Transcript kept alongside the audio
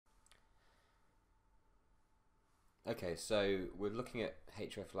Okay, so we're looking at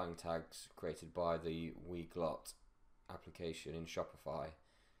hreflang tags created by the WEGLOT application in Shopify.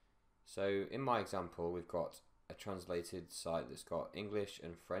 So in my example, we've got a translated site that's got English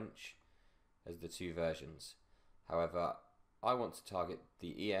and French as the two versions. However, I want to target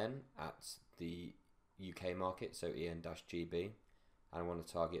the EN at the UK market, so EN-GB, and I want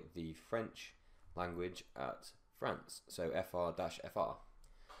to target the French language at France, so FR-FR.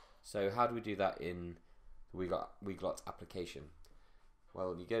 So how do we do that in the WeGlot application?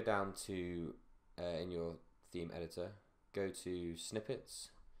 Well, you go down to, in your theme editor, go to snippets,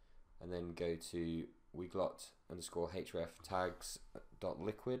 and then go to WeGlot_href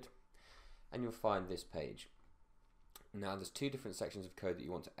tags.liquid, and you'll find this page. Now there's two different sections of code that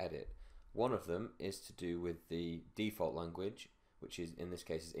you want to edit. One of them is to do with the default language, which is in this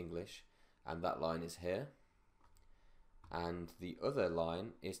case is English, and that line is here. And the other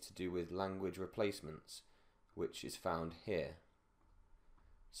line is to do with language replacements, which is found here.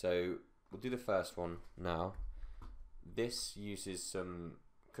 So we'll do the first one now. This uses some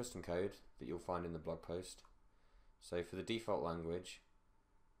custom code that you'll find in the blog post. So for the default language,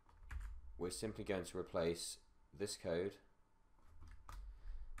 we're simply going to replace this code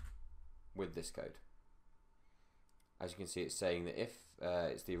with this code. As you can see, it's saying that if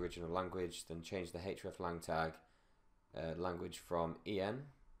it's the original language, then change the hreflang tag language from EN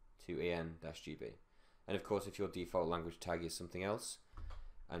to EN-GB. And of course, if your default language tag is something else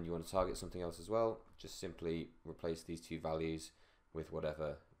and you want to target something else as well, just simply replace these two values with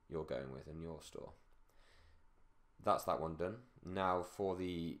whatever you're going with in your store. That's that one done. Now for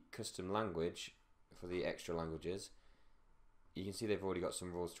the custom language, for the extra languages, you can see they've already got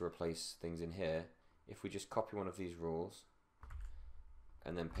some rules to replace things in here. If we just copy one of these rules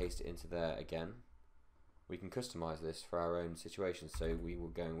and then paste it into there again, we can customize this for our own situation. So we were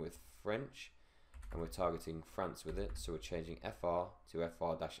going with French and we're targeting France with it, so we're changing FR to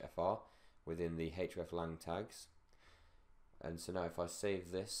FR-FR within the hreflang tags. And so now if I save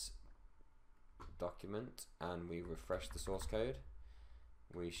this document and we refresh the source code,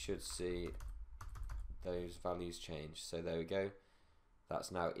 we should see those values change. So there we go,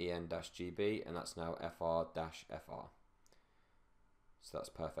 that's now EN-GB and that's now FR-FR. So that's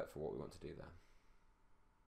perfect for what we want to do there.